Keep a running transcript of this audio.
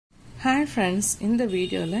Hi friends, இந்த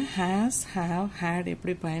வீடியோல has, have, had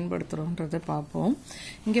எப்படி பயன்படுத்துறோம்ன்றதை பார்ப்போம்.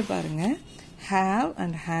 இங்க பாருங்க, have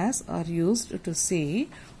and has are used to say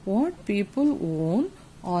what people own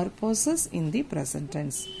or possess in the present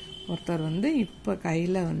tense. ஒருத்தர் இப்ப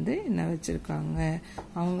கையில என்ன வச்சிருக்காங்க,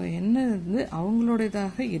 அவங்க என்ன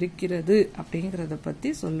அவங்களோடதாக இருக்கிறது அப்படிங்கறத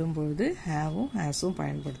பத்தி சொல்லும்போது haveம் hasம்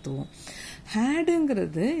பயன்படுத்துவோம்.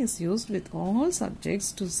 Hadங்கிறது is used with all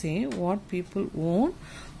subjects to say what people own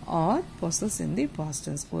or possess in the past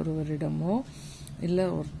tense. ஒருவரிடமோ இல்ல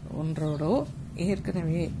ஒன்றோடோ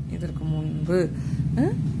ஏற்கனவே இதற்கு முன்பு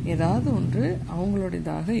ஏதாவது ஒன்று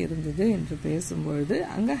அவங்களோடதாக இருந்தது என்று பேசும்பொழுது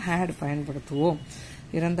அங்க had பயன்படுத்துவோம்.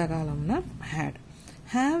 இறந்த காலம்னா had.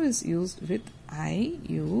 Have is used with I,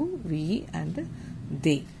 you, we and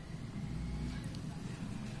they.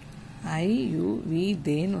 I, you, we,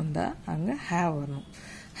 they வந்தா அங்க have வரணும்.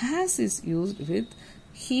 Has is used with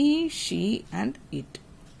he, she and it.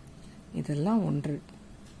 இதெல்லாம் ஒன்று.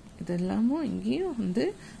 இதெல்லாமும் இங்கேயும்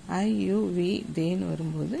I, you, we, they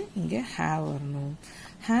வரும்போது இங்க have வரணும்.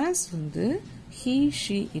 Has he,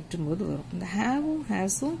 she, it போது வரும். இந்த haveம்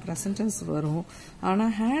hasம் present tense வரும். ஆனா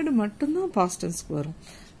had மட்டும்தான் past tense வரும்.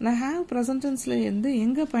 இந்த have present tenseல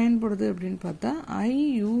எங்க பயன்படுது அப்படின்னு பார்த்தா I,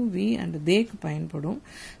 you, we and theyக்கு பயன்படும்.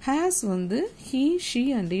 has he, she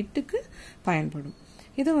and itக்கு பயன்படும்.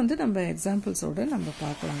 இதை நம்ம எக்ஸாம்பிள்ஸோட நம்ம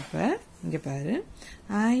பார்க்கலாம். இப்ப இங்க பாரு,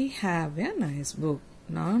 I have a nice book.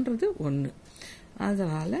 நான்றது ஒன்னு,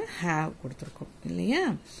 அதனால have கொடுத்திருக்கோம் இல்லையா?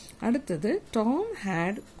 அடுத்தது Tom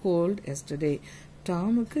had cold yesterday.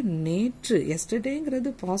 டாமுக்கு நேற்று,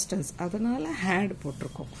 yesterdayங்கிறது past tense, அதனால had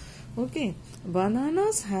போட்டிருக்கோம். Okay,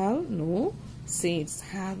 bananas have no seeds.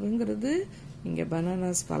 haveங்கிறது இங்க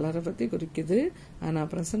bananas பலரை பத்தி குறிக்குது, ஆனா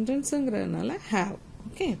present tenseங்கிறதுனால have.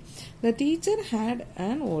 Okay, the teacher had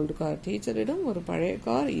an old car. டீச்சரிடம் ஒரு பழைய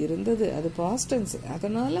கார் இருந்தது, அது past tense,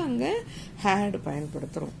 அதனால அங்க had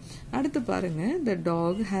பயன்படுத்துறோம். அடுத்து பாருங்க, the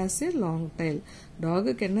dog has a long tail.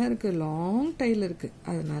 டாகுக்கு என்ன இருக்கு? long tail இருக்கு,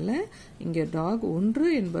 அதனால இங்க dog ஒன்று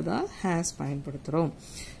என்பதால் has பயன்படுத்துறோம்.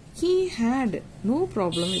 He had no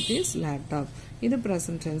problem with his laptop. இது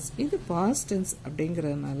present tense, இது past tense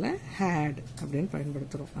அப்படிங்கறதுனால had அப்படின்னு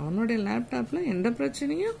பயன்படுத்துறோம். அவனுடைய லேப்டாப்ல எந்த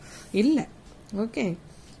பிரச்சனையும் இல்லை. ஓகே,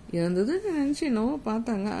 இருந்தது நினைச்சு என்னவோ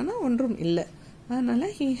பார்த்தாங்க, ஆனா ஒன்றும் இல்லை, அதனால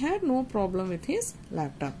he had no problem with his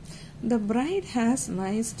laptop. The bride has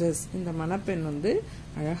nice dress. இந்த மணப்பெண்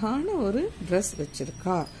அழகான ஒரு dress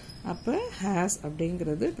வச்சிருக்கா, அப்ப has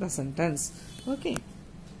அப்படிங்கிறது present tense. ஓகே,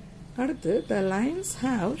 அடுத்து the lions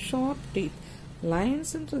have sharp teeth.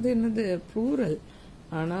 lionsன்றது என்னது? plural,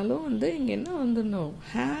 ஆனாலும் இங்க என்ன வந்துடணும்?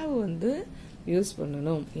 have யூஸ்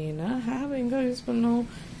பண்ணணும். ஏன்னா have எங்க யூஸ் பண்ணணும்?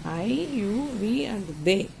 I, you, we and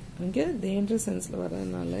they. இங்க தேன்ற சென்ஸ்ல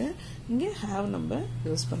வரதுனால இங்க have நம்ம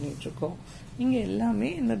யூஸ் பண்ணிட்டு இருக்கோம். இங்க எல்லாமே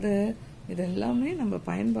என்னது? இது எல்லாமே நம்ம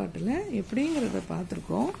பயன்பாட்டுல எப்படிங்கறத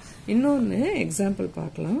பார்த்திருக்கோம். இன்னொன்னு எக்ஸாம்பிள்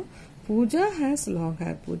பார்க்கலாம். Pooja has long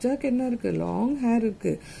hair. பூஜாக்கு என்ன இருக்கு? long hair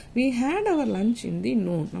இருக்கு. We had our lunch in the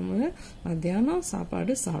noon. நம்ம மத்தியானம்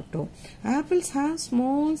சாப்பாடு சாப்பிட்டோம். Apples have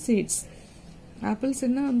small seeds. Apples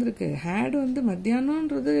என்ன வந்திருக்கு? had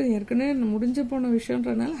மத்தியானம்ன்றது ஏற்கனவே முடிஞ்ச போன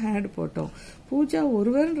விஷயம்ன்றதுனால had போட்டோம். பூஜா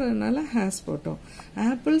ஒருவர்ன்றதுனால has போட்டோம்.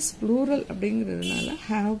 ஆப்பிள்ஸ் plural அப்படிங்கிறதுனால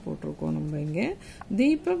have போட்டிருக்கோம். நம்ம இங்க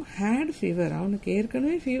தீபக் had fever. அவனுக்கு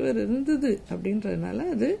ஏற்கனவே ஃபீவர் இருந்தது அப்படின்றதுனால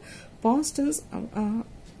அது past tense,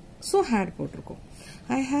 so had போட்டிருக்கோம்.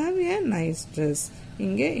 I have a nice dress.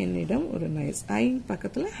 இங்க என்னிடம் ஒரு nice. I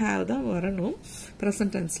பக்கத்துல have தான் வரணும்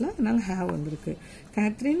present tenseல, அதனால have வந்திருக்கு.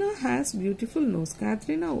 Katrina has beautiful nose.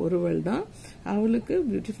 Katrina ஒருவள் தான், அவளுக்கு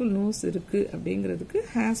beautiful nose இருக்கு அப்படிங்கிறதுக்கு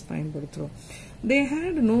has பயன்படுத்துறோம். They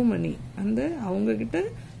had no money. அவங்க கிட்ட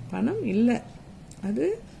பணம் இல்லை, அது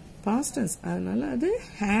past tense, அதனால அது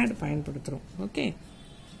had பயன்படுத்துறோம். ஓகே,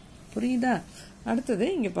 புரியுதா? அடுத்தது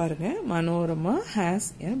இங்க பாருங்க, Manorama has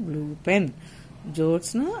a blue pen.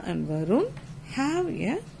 Jyotsna and Varun have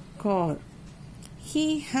a car. He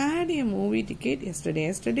had a movie ticket yesterday.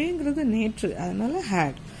 Yesterdayங்கிறது நேற்று, அதனால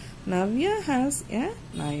had. Navya has a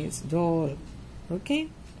nice doll. Okay.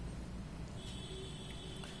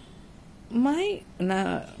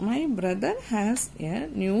 My brother has a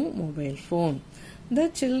new mobile phone. The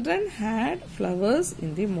children had flowers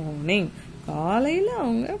in the morning. காலையில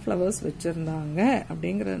அவங்க flowers வச்சிருந்தாங்க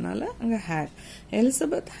அப்படிங்கறதுனால அங்க had.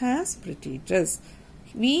 Elizabeth has pretty dress.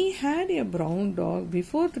 We had a brown dog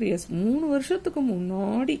before 3 years. 3 வருஷத்துக்கு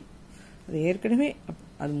முன்னாடி, அது ஏற்கனவே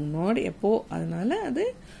அது முன்னாடி எப்போ, அதனால அது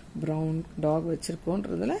brown dog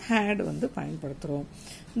வச்சிருக்கோன்றதுல had பயன்படுத்துறோம்.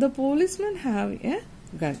 The policemen have a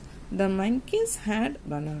gun. The monkeys had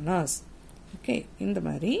bananas. Okay, இந்த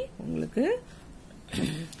மாதிரி உங்களுக்கு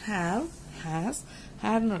have, has.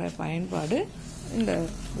 Hadனோட பயன்பாடு இந்த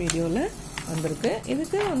வீடியோவில் வந்திருக்கு.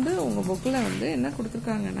 இதுக்கு உங்கள் புக்கில் என்ன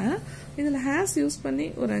கொடுத்துருக்காங்கன்னா இதில் has யூஸ் பண்ணி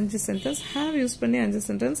ஒரு 5 சென்டென்ஸ், have யூஸ் பண்ணி 5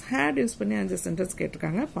 சென்டென்ஸ், had யூஸ் பண்ணி 5 சென்டென்ஸ்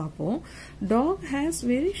கேட்டிருக்காங்க. பார்ப்போம். Dog has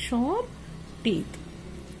very sharp teeth.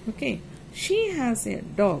 Okay. She has a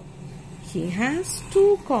dog. He has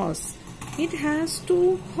 2 cars. It has 2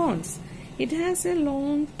 horns. It has a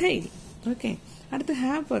long tail. Okay. அடுத்து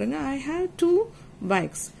have பாருங்க. I have 2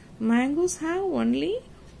 bikes. Mangoes have only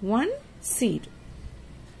 1 seed.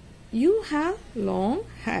 You have long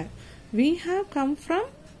hair. We have come from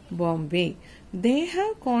Bombay. They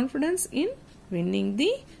have confidence in winning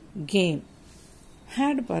the game.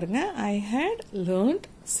 Had பாருங்க. I had learned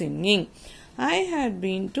singing. I had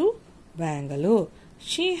been to Bangalore.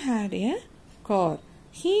 She had a car.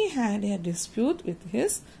 He had a dispute with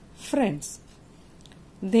his friends.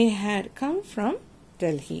 They had come from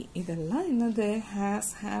Delhi. இதெல்லாம் என்னது has,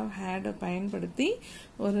 have, had பயன்படுத்தி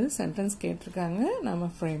ஒரு sentence கேட்டிருக்காங்க. நம்ம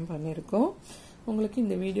frame பண்ணியிருக்கோம். உங்களுக்கு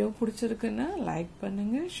இந்த வீடியோ பிடிச்சிருக்குன்னா லைக்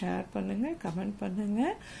பண்ணுங்க, ஷேர் பண்ணுங்க, கமெண்ட் பண்ணுங்க,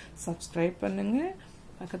 சப்ஸ்கிரைப் பண்ணுங்க,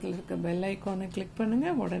 பக்கத்தில் இருக்க பெல் ஐக்கானை கிளிக் பண்ணுங்க.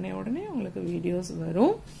 உடனே உங்களுக்கு வீடியோஸ்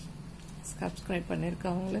வரும். Subscribe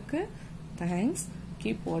பண்ணியிருக்கவங்களுக்கு thanks.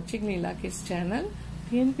 கீப் வாட்சிங் லீலா கிட்ஸ் சேனல்.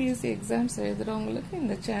 டிஎன்பிஎஸ்சி எக்ஸாம்ஸ் எழுதுறவங்களுக்கு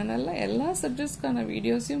இந்த சேனலில் எல்லா சப்ஜெக்ட்ஸ்க்கான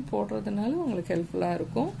வீடியோஸையும் போடுறதுனால உங்களுக்கு ஹெல்ப்ஃபுல்லாக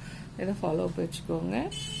இருக்கும். இதை ஃபாலோ அப் வச்சுக்கோங்க.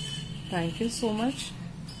 Thank you so much.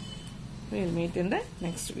 We'll meet in the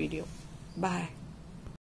next video. Bye.